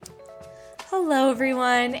Hello,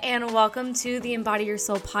 everyone, and welcome to the Embody Your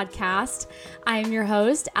Soul podcast. I am your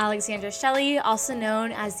host, Alexandra Shelley, also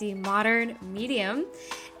known as the Modern Medium.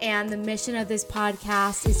 And the mission of this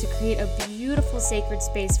podcast is to create a beautiful sacred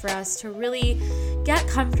space for us to really get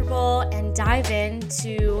comfortable and dive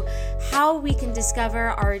into how we can discover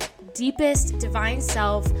our deepest divine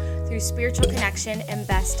self through spiritual connection and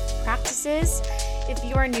best practices. If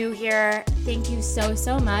you are new here, thank you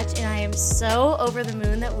so much, and I am so over the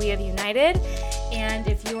moon that we have united. And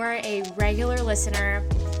if you are a regular listener,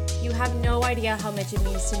 you have no idea how much it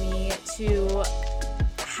means to me to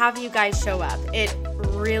have you guys show up. It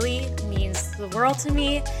really means the world to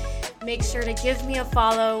me. Make sure to give me a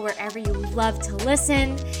follow wherever you love to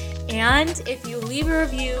listen. And if you leave a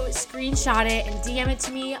review, screenshot it and DM it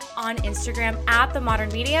to me on Instagram at The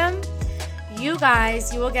Modern Medium. You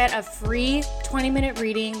will get a free 20-minute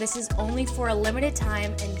reading. This is only for a limited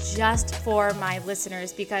time and just for my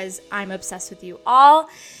listeners because I'm obsessed with you all.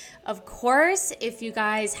 Of course, if you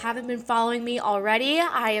guys haven't been following me already,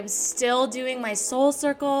 I am still doing my soul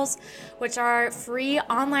circles, which are free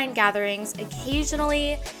online gatherings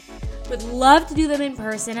occasionally. Would love to do them in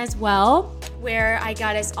person as well, where I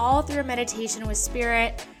guide us all through a meditation with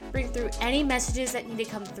spirit, bring through any messages that need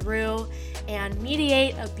to come through, and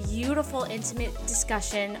mediate a beautiful, intimate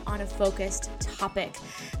discussion on a focused topic.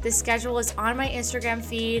 The schedule is on my Instagram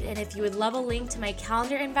feed, and if you would love a link to my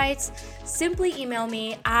calendar invites, simply email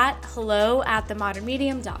me at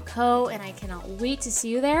hello@themodernmedium.co, and I cannot wait to see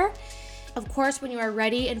you there. Of course, when you are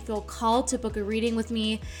ready and feel called to book a reading with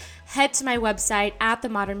me, head to my website at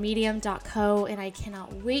themodernmedium.co, and I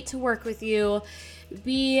cannot wait to work with you,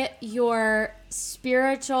 be your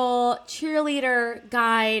spiritual cheerleader,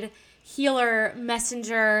 guide, healer,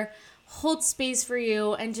 messenger, hold space for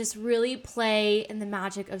you, and just really play in the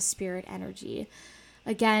magic of spirit energy.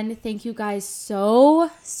 Again, thank you guys so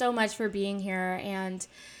much for being here. And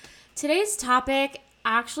today's topic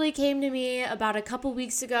actually came to me about a couple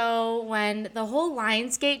weeks ago when the whole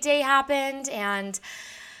Lionsgate Day happened, and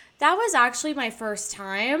that was actually my first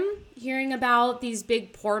time hearing about these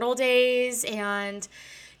big portal days and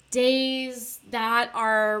days that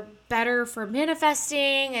are better for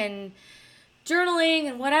manifesting and journaling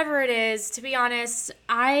and whatever it is. To be honest,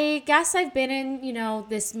 I guess I've been in,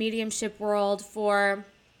 this mediumship world for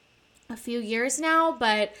a few years now,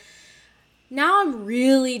 but now I'm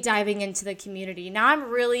really diving into the community. Now I'm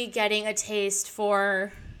really getting a taste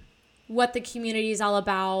for what the community is all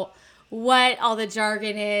about, what all the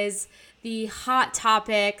jargon is, the hot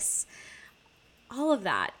topics, all of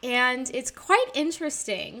that. And it's quite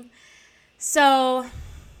interesting. So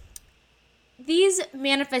these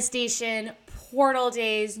manifestation portal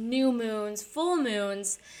days, new moons, full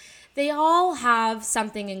moons, they all have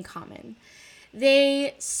something in common.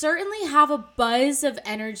 They certainly have a buzz of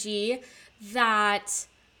energy that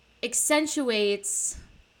accentuates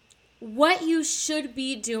what you should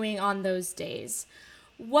be doing on those days.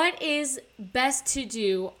 What is best to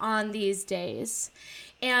do on these days?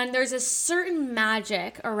 And there's a certain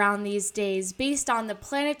magic around these days based on the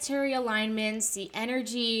planetary alignments, the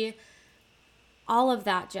energy, all of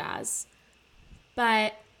that jazz.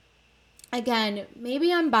 But again,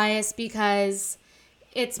 maybe I'm biased because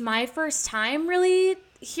it's my first time really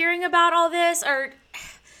hearing about all this, or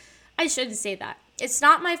I shouldn't say that. It's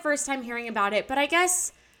not my first time hearing about it, but I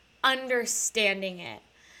guess understanding it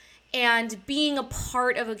and being a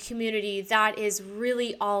part of a community that is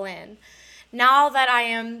really all in. Now that I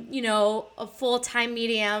am, a full-time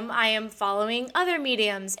medium, I am following other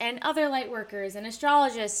mediums and other light workers and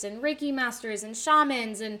astrologists and Reiki masters and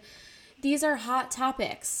shamans, and these are hot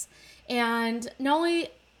topics. And not only,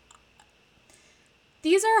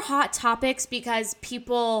 these are hot topics because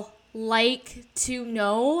people like to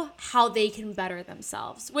know how they can better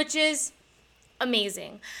themselves, which is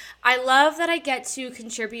amazing. I love that I get to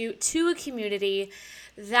contribute to a community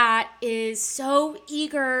that is so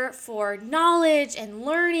eager for knowledge and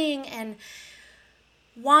learning and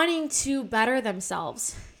wanting to better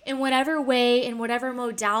themselves in whatever way, in whatever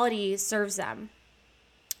modality serves them.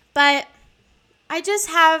 But I just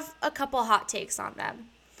have a couple hot takes on them.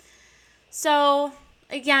 So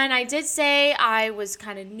again, I did say I was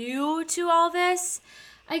kind of new to all this.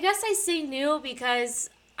 I guess I say new because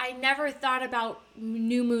I never thought about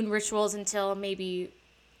new moon rituals until maybe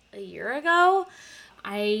a year ago.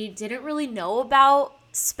 I didn't really know about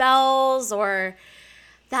spells or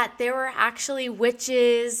that there were actually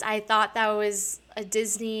witches. I thought that was a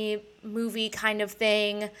Disney movie kind of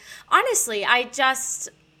thing. Honestly, I've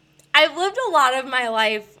lived a lot of my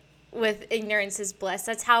life with ignorance is bliss.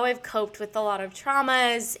 That's how I've coped with a lot of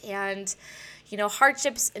traumas and,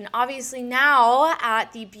 hardships. And obviously now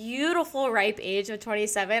at the beautiful ripe age of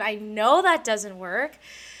 27, I know that doesn't work.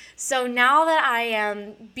 So now that I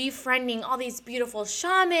am befriending all these beautiful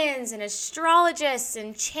shamans and astrologists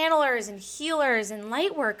and channelers and healers and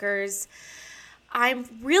light workers, I'm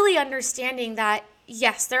really understanding that,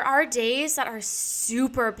 yes, there are days that are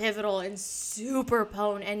super pivotal and super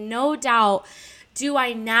potent. And no doubt, do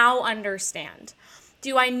I now understand?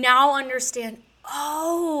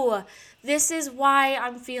 Oh, this is why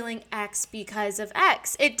I'm feeling X because of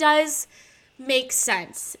X. It does make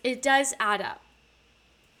sense. It does add up.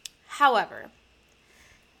 However,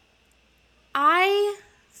 I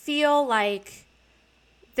feel like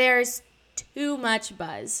there's too much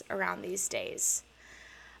buzz around these days.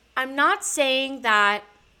 I'm not saying that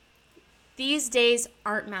these days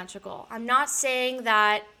aren't magical. I'm not saying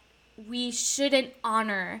that we shouldn't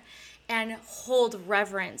honor and hold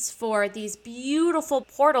reverence for these beautiful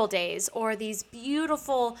portal days or these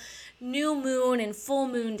beautiful new moon and full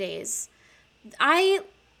moon days. I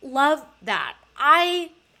love that.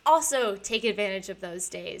 I also take advantage of those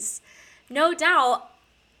days. No doubt.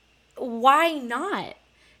 Why not?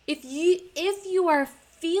 If you are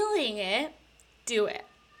feeling it, do it.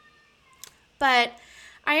 But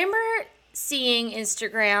I remember seeing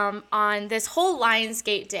Instagram on this whole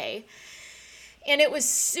Lionsgate day, and it was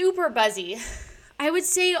super buzzy. I would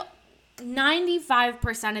say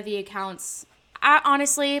 95% of the accounts,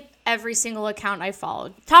 honestly, every single account I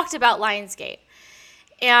followed, talked about Lionsgate.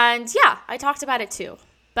 And yeah, I talked about it too.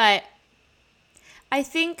 But I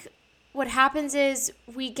think what happens is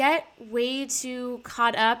we get way too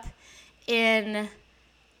caught up in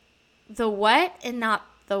the what and not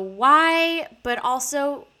the why, but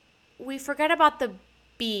also we forget about the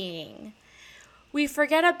being. We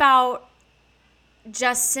forget about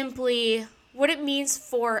just simply what it means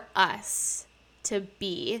for us to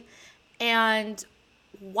be and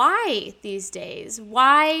why these days.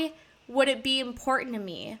 Why would it be important to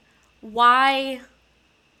me? Why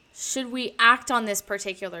should we act on this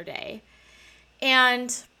particular day?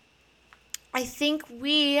 And I think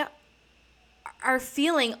we are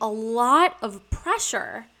feeling a lot of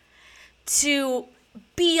pressure to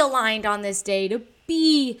be aligned on this day, to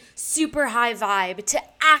be super high vibe, to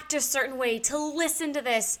act a certain way, to listen to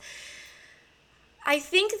this. I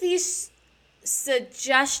think these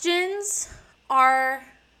suggestions are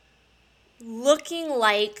looking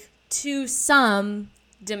like, to some,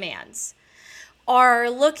 demands. Are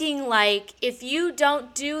looking like, if you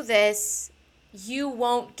don't do this, you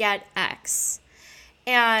won't get X.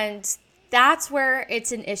 And that's where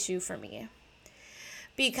it's an issue for me.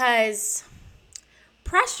 Because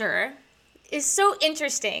pressure is so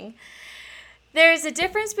interesting. There's a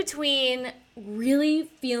difference between really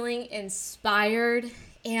feeling inspired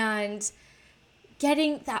and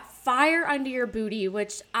getting that fire under your booty,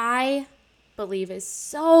 which I believe is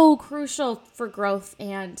so crucial for growth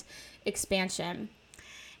and expansion.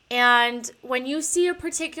 And when you see a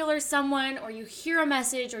particular someone, or you hear a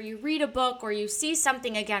message, or you read a book, or you see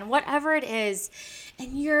something again, whatever it is,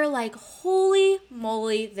 and you're like, holy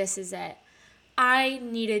moly, this is it. I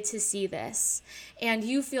needed to see this. And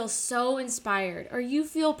you feel so inspired, or you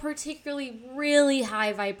feel particularly really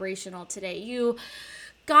high vibrational today. You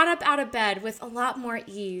got up out of bed with a lot more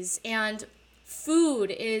ease, and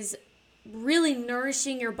food is really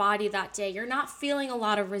nourishing your body that day. You're not feeling a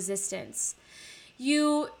lot of resistance.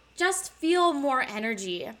 You just feel more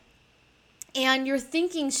energy, and you're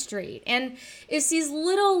thinking straight. And it's these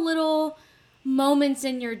little moments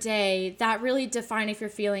in your day that really define if you're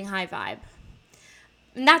feeling high vibe.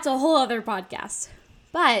 And that's a whole other podcast.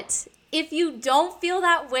 But if you don't feel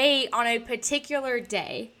that way on a particular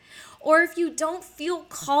day, or if you don't feel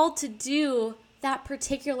called to do that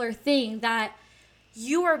particular thing that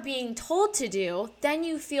you are being told to do, then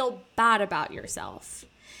you feel bad about yourself.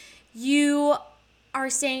 You are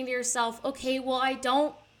saying to yourself, okay, well, I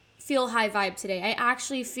don't feel high vibe today. I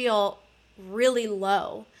actually feel really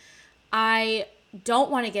low. I don't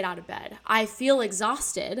want to get out of bed. I feel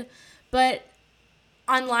exhausted. But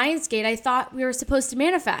on Lionsgate, I thought we were supposed to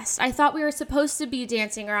manifest. I thought we were supposed to be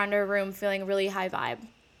dancing around a room feeling really high vibe.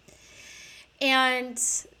 And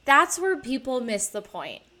that's where people miss the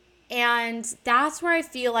point. And that's where I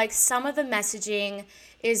feel like some of the messaging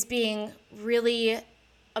is being really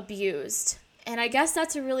abused. And I guess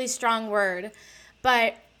that's a really strong word,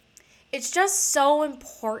 but it's just so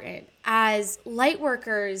important as light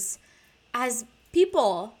workers, as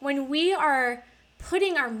people, when we are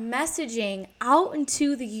putting our messaging out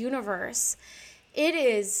into the universe, it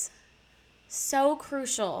is so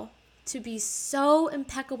crucial to be so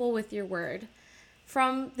impeccable with your word.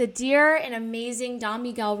 From the dear and amazing Don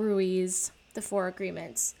Miguel Ruiz, the 4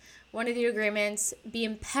 agreements. One of the agreements, be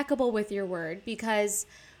impeccable with your word, because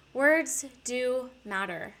words do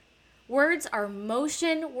matter. Words are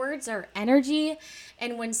motion, words are energy.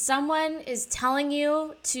 And when someone is telling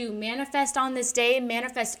you to manifest on this day,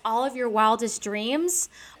 manifest all of your wildest dreams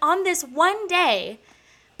on this one day,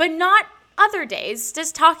 but not other days,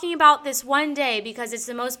 just talking about this one day because it's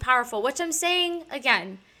the most powerful, which I'm saying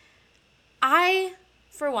again,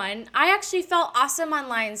 for one, I actually felt awesome on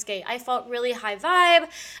Lionsgate. I felt really high vibe.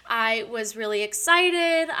 I was really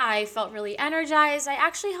excited. I felt really energized. I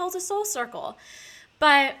actually held a soul circle.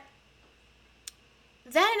 But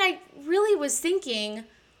then I really was thinking,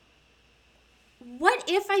 what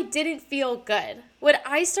if I didn't feel good? Would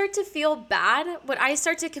I start to feel bad? Would I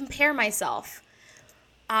start to compare myself?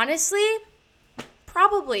 Honestly,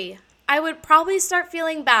 probably. I would probably start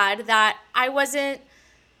feeling bad that I wasn't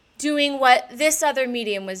doing what this other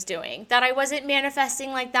medium was doing, that I wasn't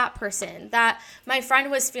manifesting like that person, that my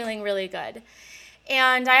friend was feeling really good.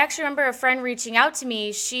 And I actually remember a friend reaching out to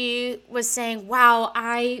me. She was saying, wow,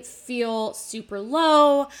 I feel super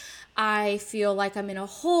low. I feel like I'm in a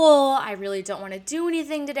hole. I really don't want to do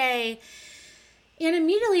anything today. And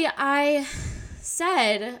immediately I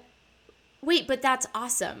said, wait, but that's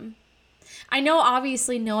awesome. I know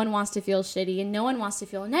obviously no one wants to feel shitty and no one wants to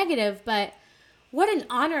feel negative, but what an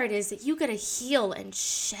honor it is that you get to heal and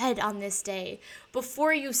shed on this day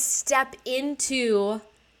before you step into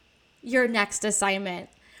your next assignment,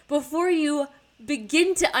 before you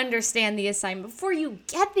begin to understand the assignment, before you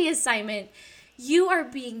get the assignment. You are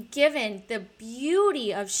being given the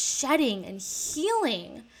beauty of shedding and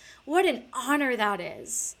healing. What an honor that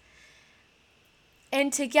is.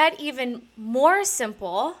 And to get even more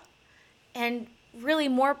simple and really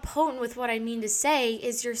more potent with what I mean to say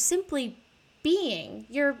is you're simply being.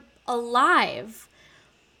 You're alive,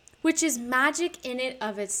 which is magic in it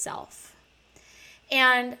of itself.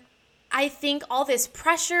 And I think all this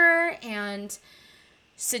pressure and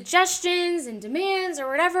suggestions and demands or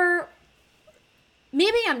whatever,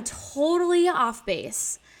 maybe I'm totally off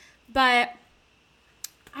base, but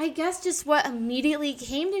I guess just what immediately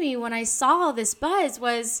came to me when I saw all this buzz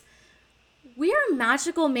was we are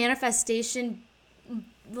magical manifestation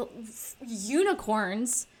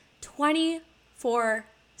unicorns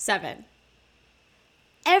 24/7.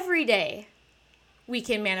 Every day we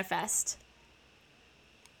can manifest.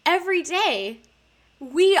 Every day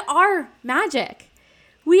we are magic.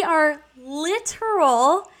 We are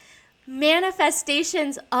literal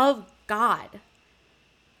manifestations of God.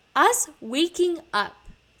 Us waking up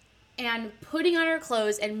and putting on our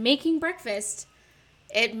clothes and making breakfast,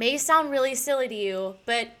 it may sound really silly to you,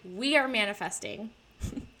 but we are manifesting.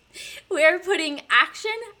 We are putting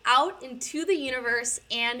action out into the universe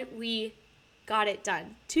and we got it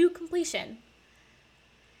done to completion.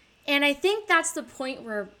 And I think that's the point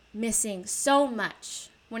we're missing so much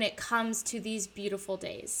when it comes to these beautiful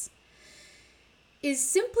days. Is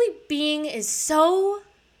simply being is so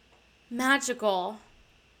magical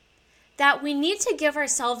that we need to give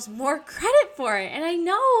ourselves more credit for it. And I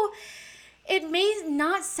know it may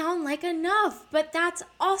not sound like enough, but that's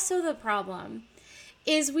also the problem.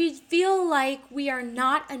 Is we feel like we are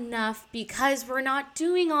not enough because we're not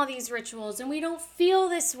doing all these rituals and we don't feel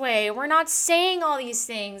this way. We're not saying all these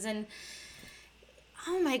things. And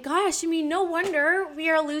oh my gosh, I mean, no wonder we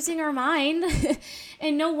are losing our mind.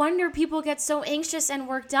 And no wonder people get so anxious and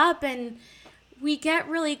worked up and we get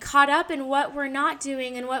really caught up in what we're not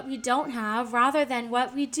doing and what we don't have rather than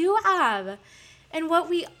what we do have and what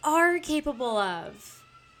we are capable of.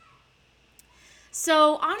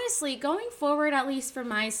 So honestly, going forward, at least for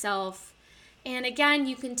myself, and again,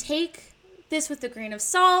 you can take this with a grain of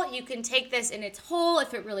salt, you can take this in its whole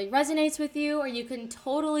if it really resonates with you, or you can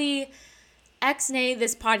totally ex-nay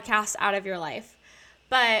this podcast out of your life.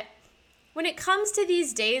 But when it comes to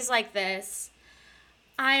these days like this,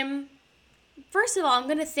 first of all, I'm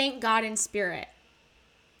going to thank God in spirit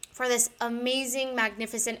for this amazing,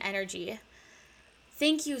 magnificent energy.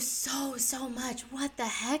 Thank you so, so much. What the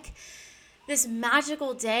heck? This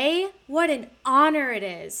magical day, what an honor it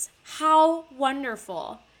is. How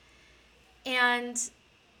wonderful. And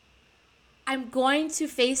I'm going to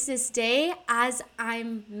face this day as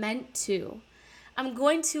I'm meant to. I'm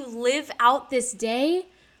going to live out this day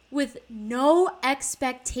with no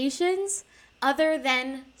expectations other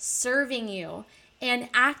than serving you and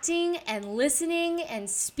acting and listening and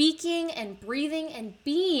speaking and breathing and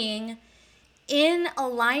being in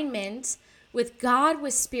alignment with God,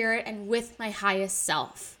 with spirit, and with my highest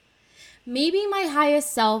self. Maybe my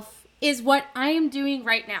highest self is what I am doing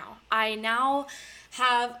right now. I now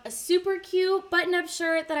have a super cute button-up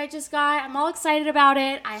shirt that I just got. I'm all excited about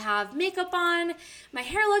it. I have makeup on. My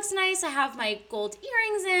hair looks nice. I have my gold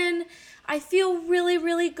earrings in. I feel really,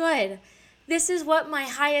 really good. This is what my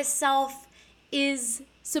highest self is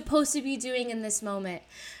supposed to be doing in this moment.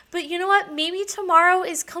 But you know what? Maybe tomorrow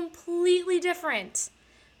is completely different.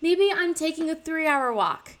 Maybe I'm taking a 3-hour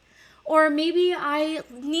walk. Or maybe I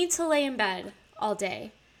need to lay in bed all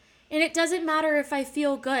day. And it doesn't matter if I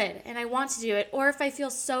feel good and I want to do it, or if I feel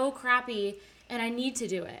so crappy and I need to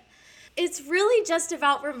do it. It's really just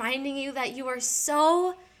about reminding you that you are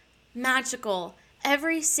so magical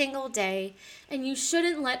every single day, and you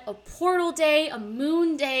shouldn't let a portal day, a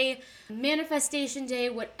moon day, a manifestation day,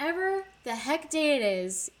 whatever the heck day it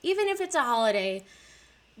is, even if it's a holiday,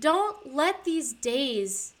 don't let these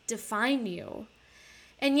days define you.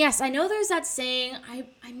 And yes, I know there's that saying,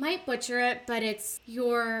 I might butcher it, but it's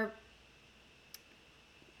your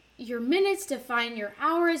minutes define your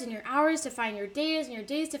hours, and your hours define your days, and your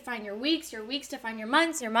days define your weeks define your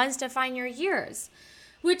months define your years,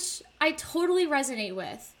 which I totally resonate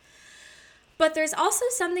with. But there's also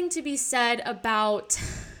something to be said about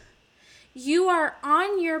you are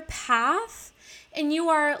on your path and you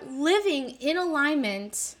are living in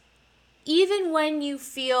alignment even when you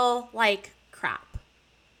feel like crap.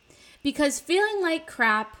 Because feeling like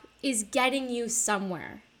crap is getting you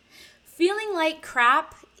somewhere. Feeling like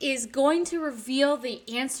crap is going to reveal the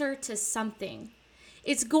answer to something.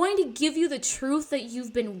 It's going to give you the truth that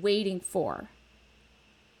you've been waiting for.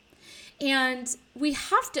 And we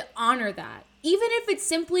have to honor that. Even if it's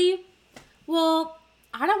simply, well,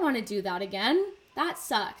 I don't want to do that again. That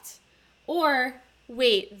sucked. Or,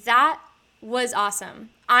 wait, that was awesome.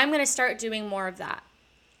 I'm going to start doing more of that.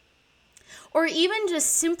 Or even just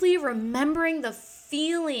simply remembering the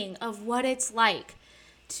feeling of what it's like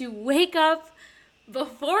to wake up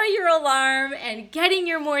before your alarm and getting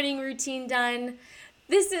your morning routine done.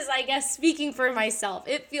 This is, I guess, speaking for myself.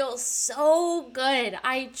 It feels so good.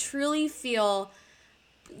 I truly feel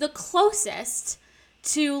the closest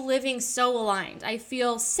to living so aligned. I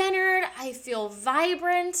feel centered. I feel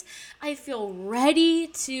vibrant. I feel ready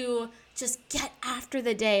to just get after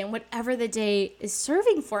the day and whatever the day is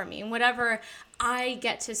serving for me and whatever I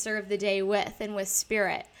get to serve the day with and with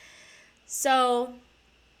spirit. So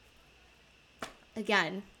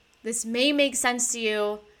again, this may make sense to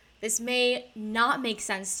you. This may not make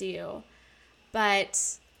sense to you.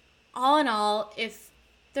 But all in all, if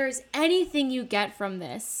there's anything you get from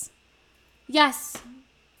this, yes,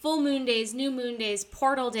 full moon days, new moon days,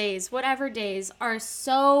 portal days, whatever days are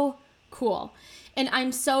so cool. And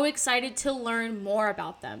I'm so excited to learn more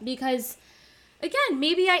about them because, again,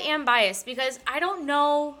 maybe I am biased because I don't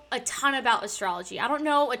know a ton about astrology. I don't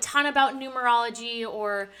know a ton about numerology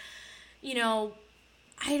or,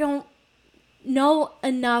 I don't know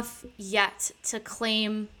enough yet to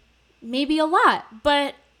claim maybe a lot.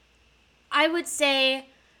 But I would say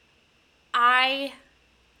I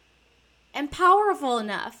am powerful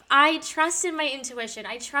enough. I trust in my intuition.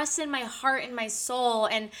 I trust in my heart and my soul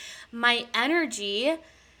and my energy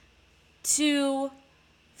to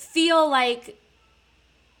feel like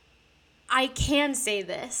I can say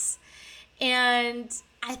this. And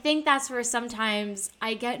I think that's where sometimes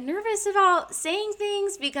I get nervous about saying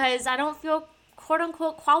things because I don't feel quote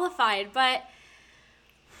unquote qualified. But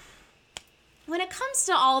when it comes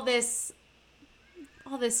to all this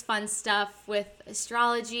fun stuff with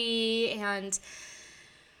astrology and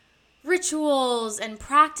rituals and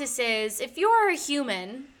practices, if you are a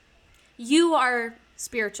human, you are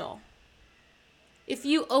spiritual. If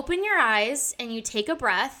you open your eyes and you take a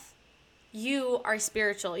breath, you are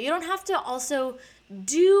spiritual. You don't have to also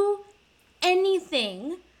do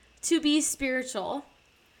anything to be spiritual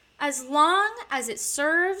as long as it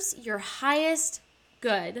serves your highest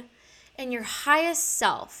good and your highest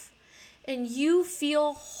self, and you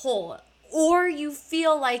feel whole, or you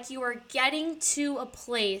feel like you are getting to a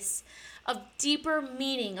place of deeper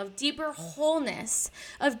meaning, of deeper wholeness,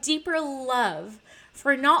 of deeper love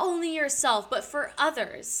for not only yourself, but for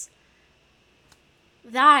others.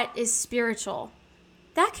 That is spiritual.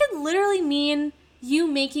 That can literally mean you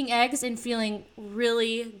making eggs and feeling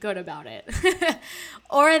really good about it.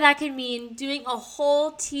 Or that can mean doing a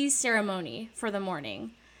whole tea ceremony for the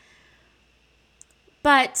morning.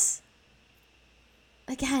 But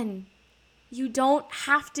again, you don't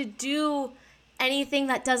have to do anything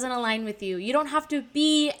that doesn't align with you. You don't have to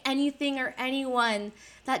be anything or anyone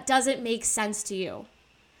that doesn't make sense to you.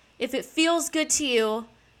 If it feels good to you,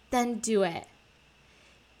 then do it.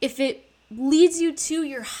 If it leads you to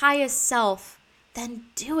your highest self, then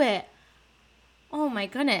do it. Oh my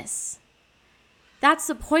goodness. That's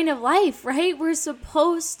the point of life, right? We're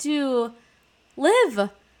supposed to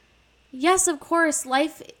live. Yes, of course,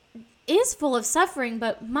 life is full of suffering,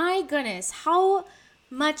 but my goodness, how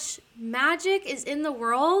much magic is in the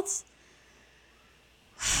world.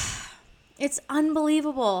 It's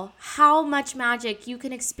unbelievable how much magic you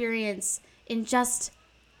can experience in just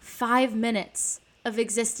 5 minutes of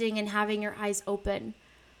existing and having your eyes open.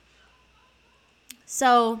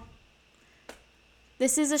 So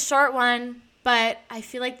this is a short one, but I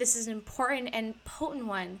feel like this is an important and potent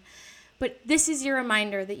one. But this is your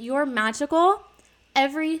reminder that you're magical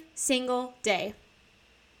every single day.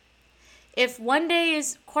 If one day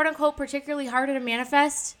is quote unquote particularly harder to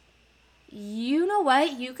manifest, you know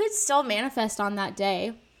what? You could still manifest on that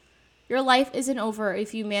day. Your life isn't over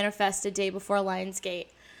if you manifest a day before Lionsgate.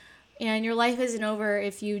 And your life isn't over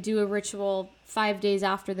if you do a ritual 5 days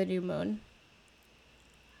after the new moon.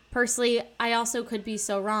 Personally, I also could be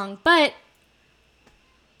so wrong, but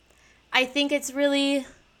I think it's really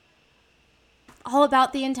all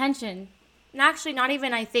about the intention. And actually, not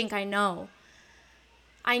even I think, I know.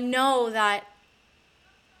 I know that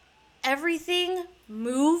everything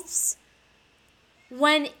moves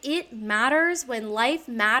when it matters, when life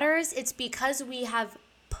matters. It's because we have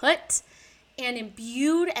put and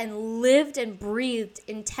imbued and lived and breathed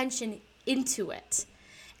intention into it.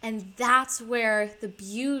 And that's where the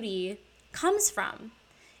beauty comes from.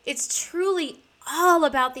 It's truly all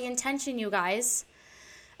about the intention, you guys.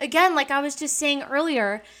 Again, like I was just saying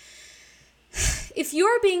earlier, if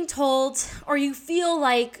you're being told or you feel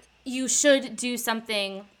like you should do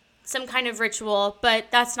something, some kind of ritual, but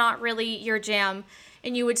that's not really your jam,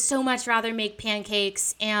 and you would so much rather make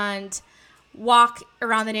pancakes and walk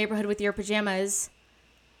around the neighborhood with your pajamas,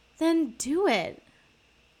 then do it.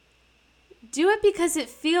 Do it because it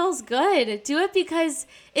feels good. Do it because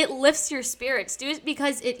it lifts your spirits. Do it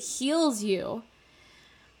because it heals you.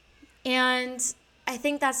 And I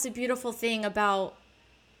think that's the beautiful thing about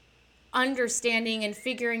understanding and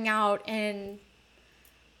figuring out and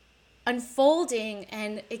unfolding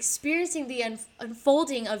and experiencing the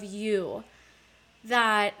unfolding of you,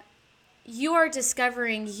 that you are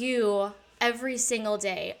discovering you every single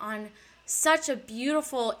day on such a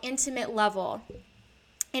beautiful, intimate level.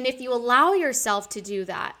 And if you allow yourself to do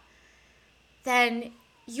that, then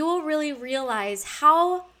you'll really realize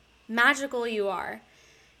how magical you are,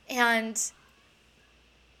 and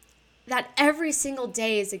that every single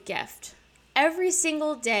day is a gift. Every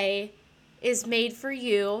single day is made for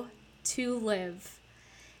you to live.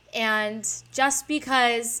 And just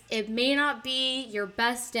because it may not be your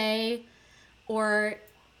best day, or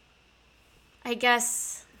I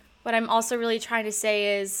guess what I'm also really trying to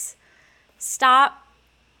say is stop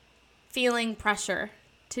feeling pressure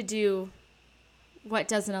to do what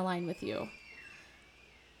doesn't align with you.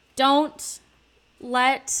 Don't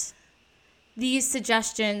let these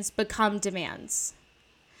suggestions become demands.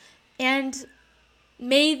 And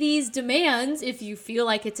may these demands, if you feel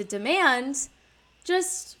like it's a demand,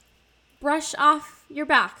 just brush off your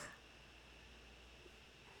back.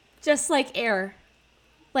 Just like air,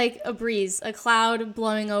 like a breeze, a cloud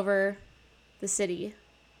blowing over the city.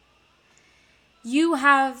 You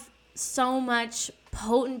have so much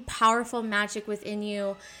potent, powerful magic within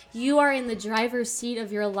you. You are in the driver's seat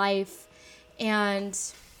of your life, and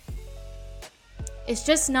it's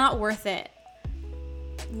just not worth it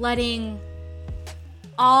letting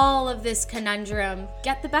all of this conundrum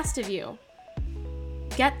get the best of you.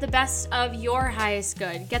 Get the best of your highest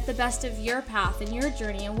good. Get the best of your path and your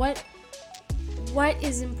journey and what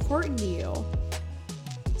is important to you.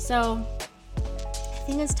 So I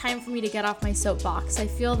think it's time for me to get off my soapbox. I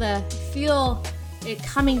feel it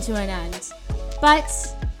coming to an end, but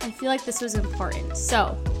I feel like this was important.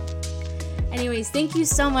 So anyways, thank you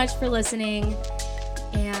so much for listening,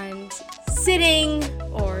 and sitting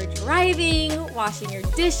or driving, washing your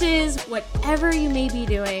dishes, whatever you may be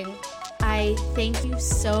doing, I thank you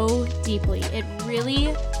so deeply. It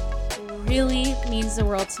really, really means the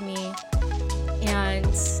world to me. And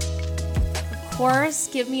of course,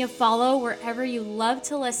 give me a follow wherever you love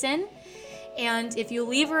to listen. And if you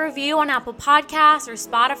leave a review on Apple Podcasts or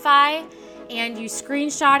Spotify, and you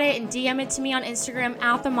screenshot it and DM it to me on Instagram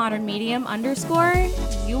at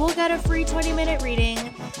 @themodernmedium_, you will get a free 20-minute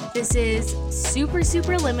reading. This is super,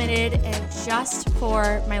 super limited and just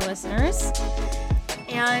for my listeners.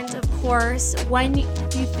 And of course, when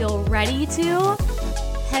you feel ready to,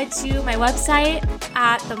 head to my website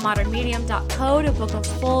at themodernmedium.co to book a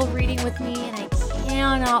full reading with me. And I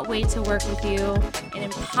cannot wait to work with you and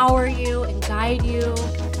empower you and guide you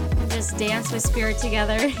and just dance with spirit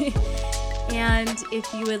together. And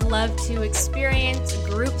if you would love to experience a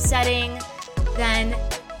group setting, then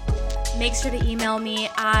make sure to email me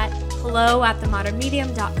at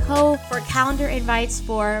hello@themodernmedium.co for calendar invites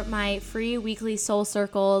for my free weekly soul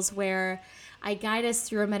circles where I guide us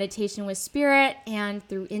through a meditation with spirit and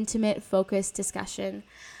through intimate, focused discussion.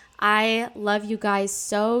 I love you guys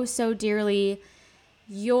so, so dearly.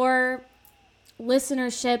 Your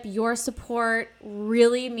listenership, your support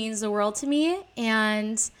really means the world to me,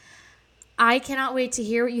 and I cannot wait to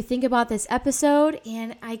hear what you think about this episode,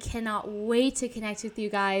 and I cannot wait to connect with you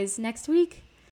guys next week.